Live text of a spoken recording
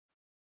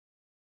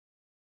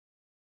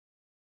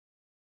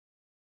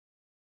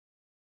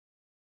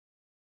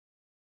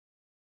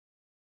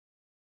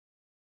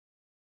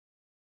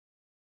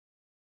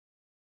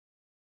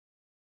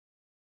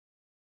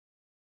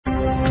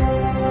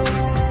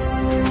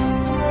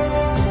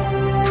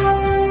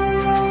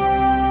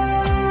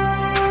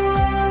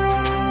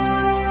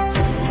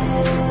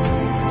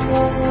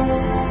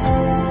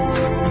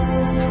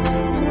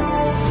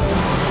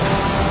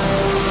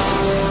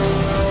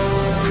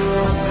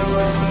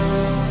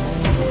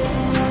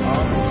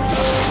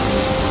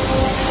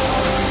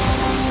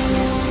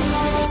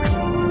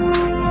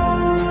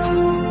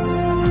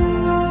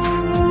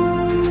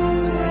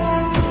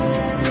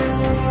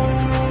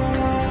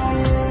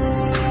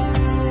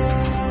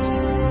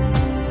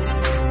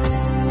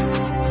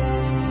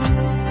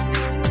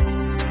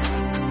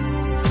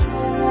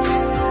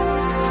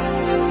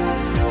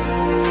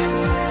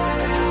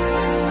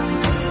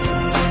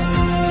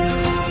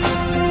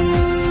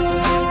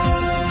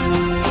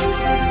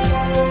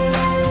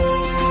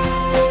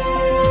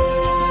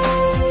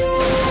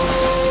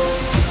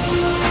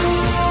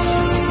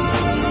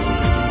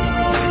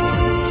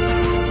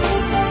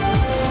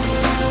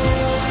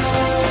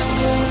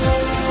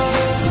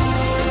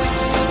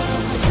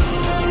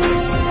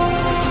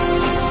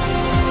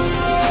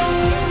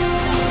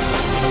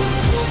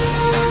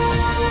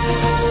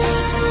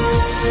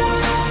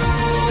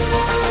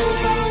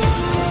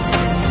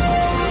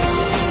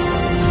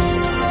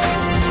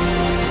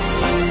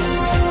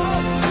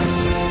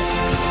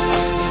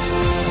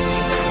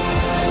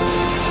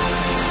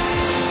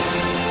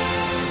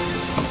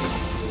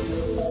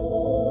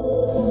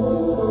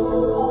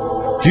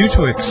Due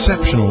to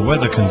exceptional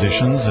weather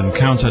conditions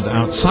encountered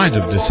outside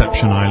of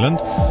Deception Island,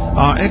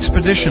 our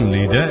expedition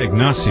leader,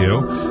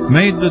 Ignacio,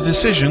 made the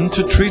decision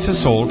to treat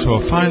us all to a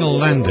final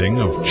landing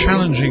of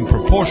challenging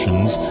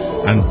proportions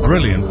and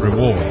brilliant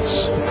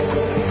rewards.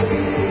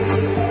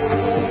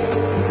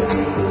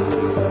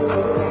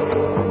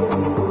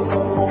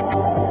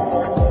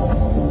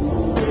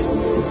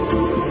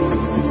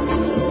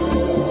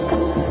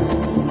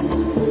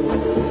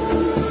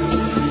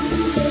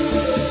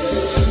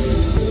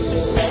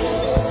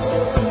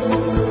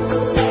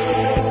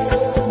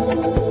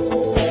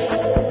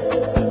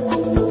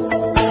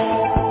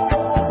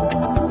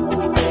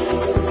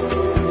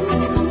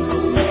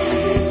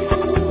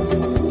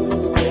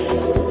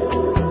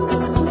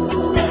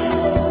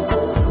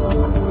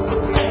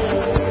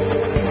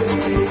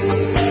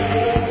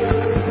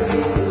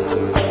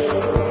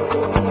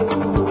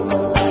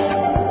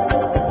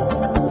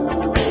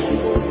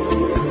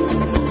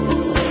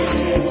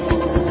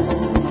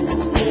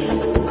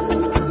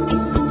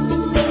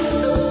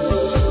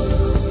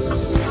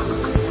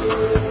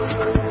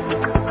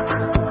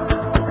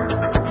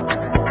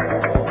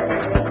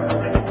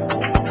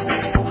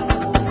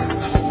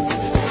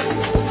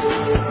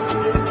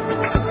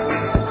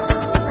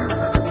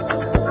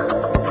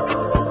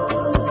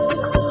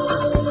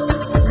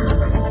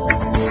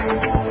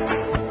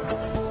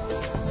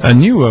 A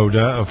new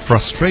odor of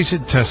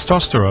frustrated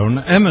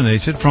testosterone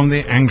emanated from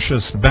the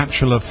anxious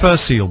bachelor fur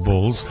seal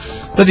bulls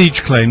that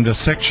each claimed a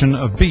section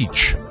of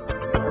beach.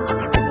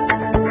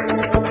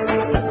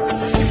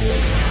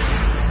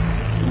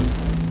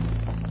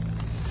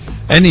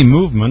 Any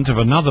movement of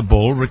another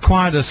bull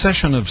required a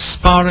session of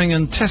sparring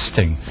and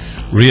testing,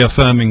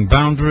 reaffirming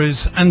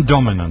boundaries and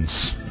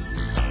dominance.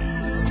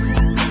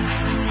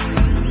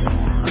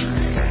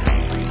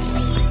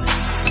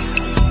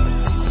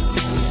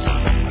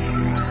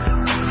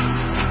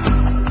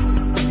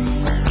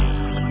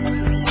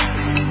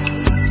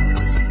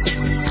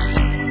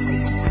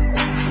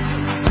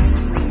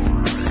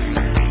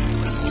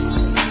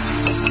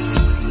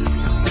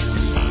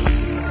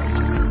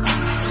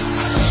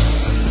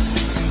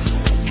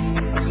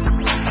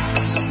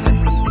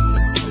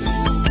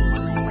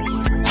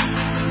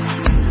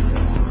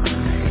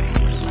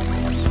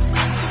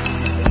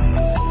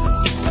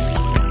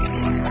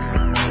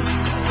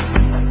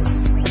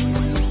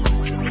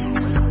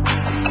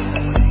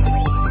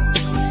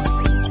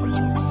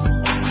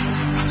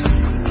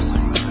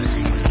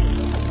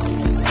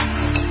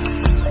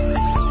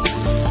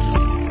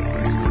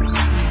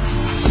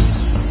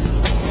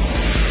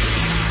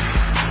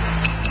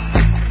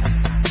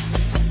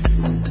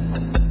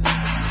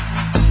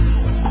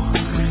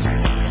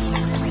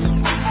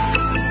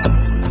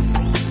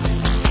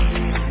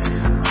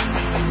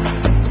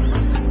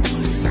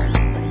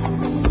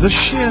 The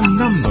sheer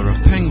number of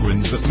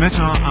penguins that met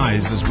our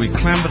eyes as we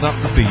clambered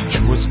up the beach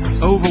was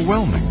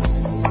overwhelming.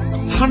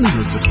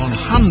 Hundreds upon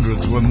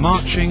hundreds were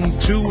marching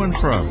to and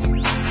fro,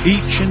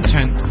 each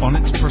intent on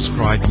its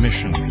prescribed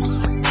mission.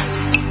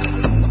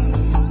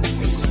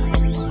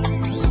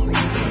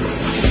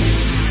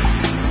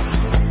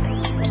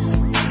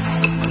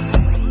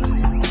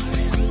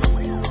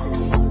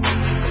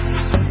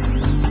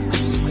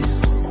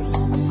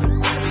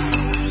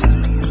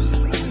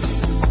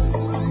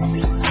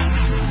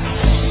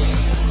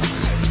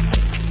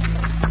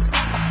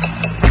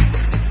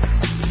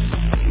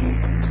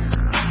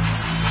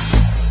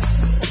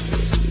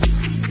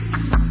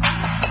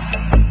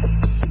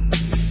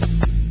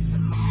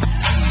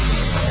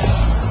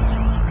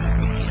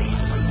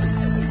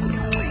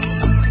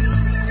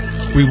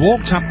 We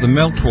walked up the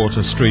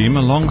meltwater stream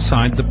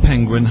alongside the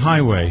Penguin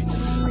Highway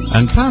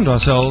and found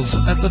ourselves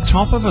at the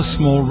top of a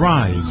small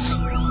rise.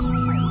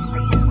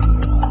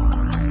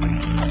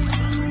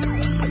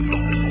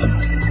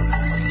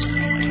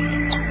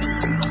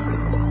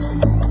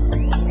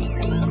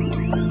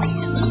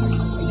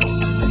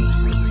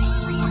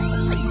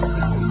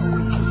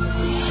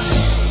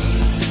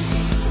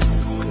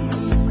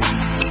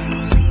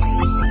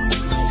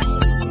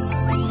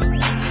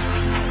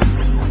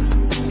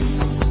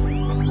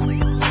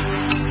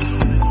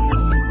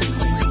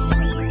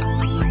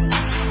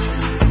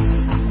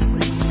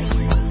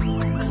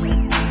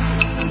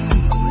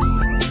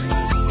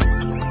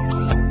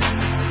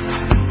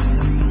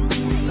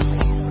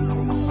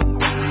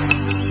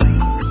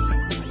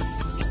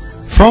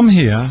 From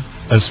here,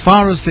 as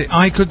far as the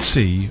eye could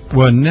see,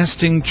 were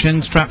nesting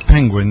chinstrap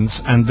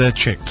penguins and their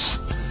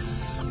chicks.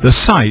 The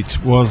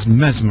sight was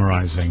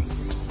mesmerizing.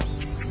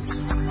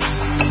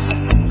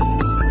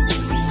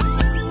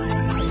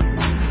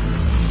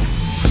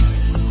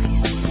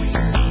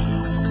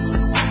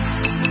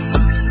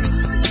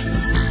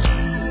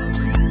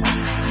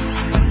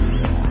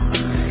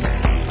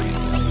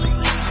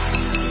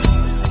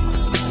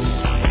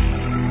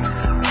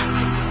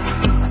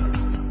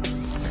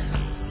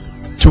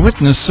 To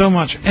witness so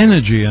much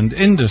energy and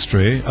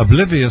industry,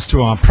 oblivious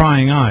to our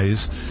prying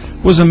eyes,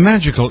 was a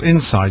magical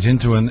insight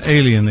into an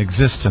alien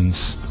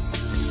existence.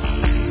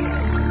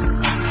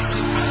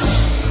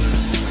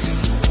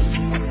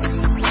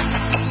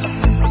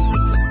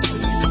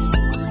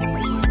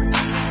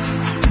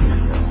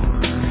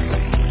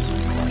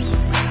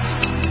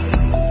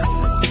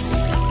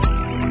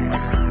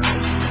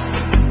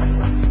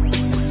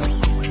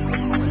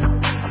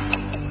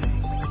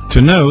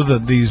 To know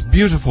that these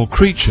beautiful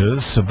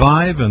creatures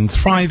survive and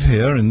thrive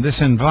here in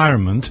this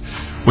environment,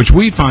 which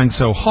we find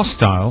so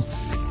hostile,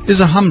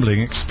 is a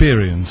humbling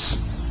experience.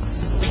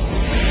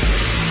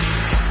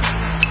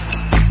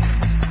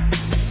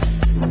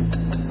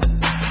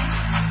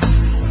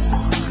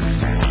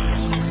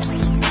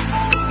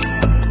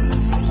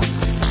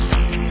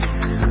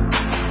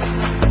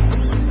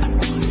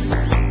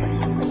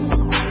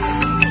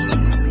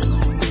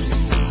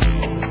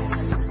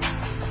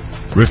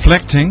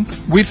 Reflecting,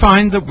 we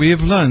find that we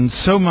have learned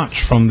so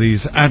much from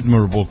these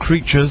admirable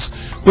creatures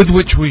with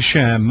which we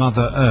share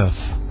Mother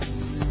Earth.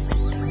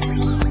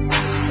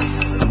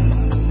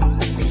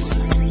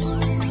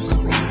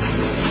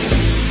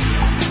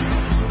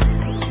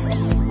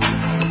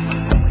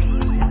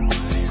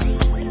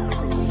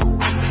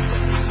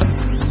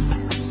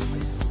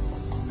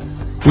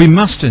 We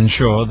must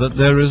ensure that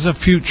there is a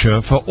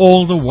future for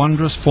all the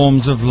wondrous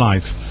forms of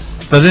life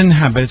that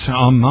inhabit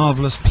our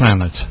marvelous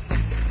planet.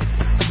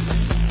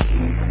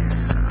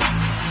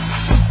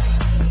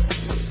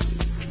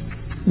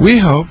 We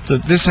hope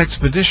that this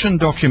expedition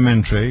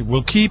documentary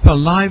will keep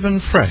alive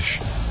and fresh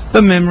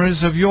the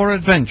memories of your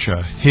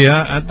adventure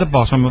here at the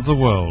bottom of the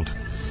world,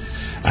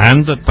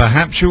 and that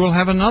perhaps you will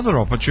have another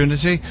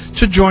opportunity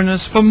to join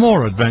us for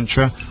more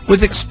adventure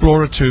with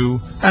Explorer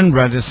 2 and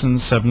Radisson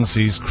 7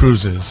 Seas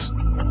cruises.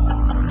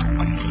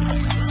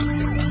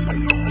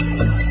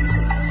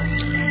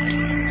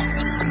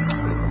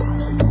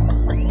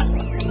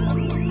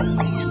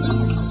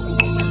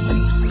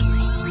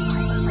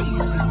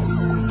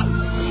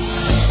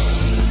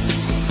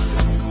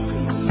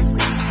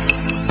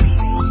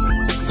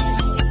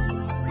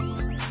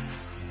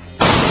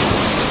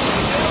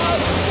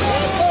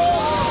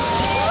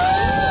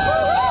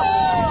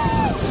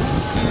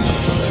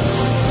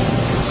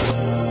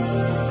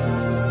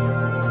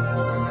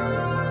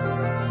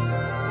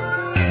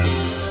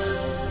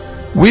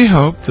 We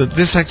hope that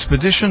this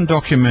expedition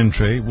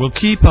documentary will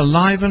keep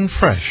alive and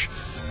fresh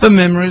the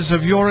memories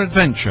of your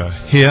adventure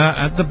here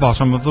at the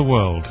bottom of the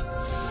world,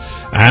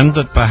 and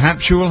that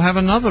perhaps you will have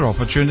another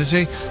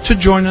opportunity to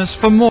join us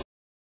for more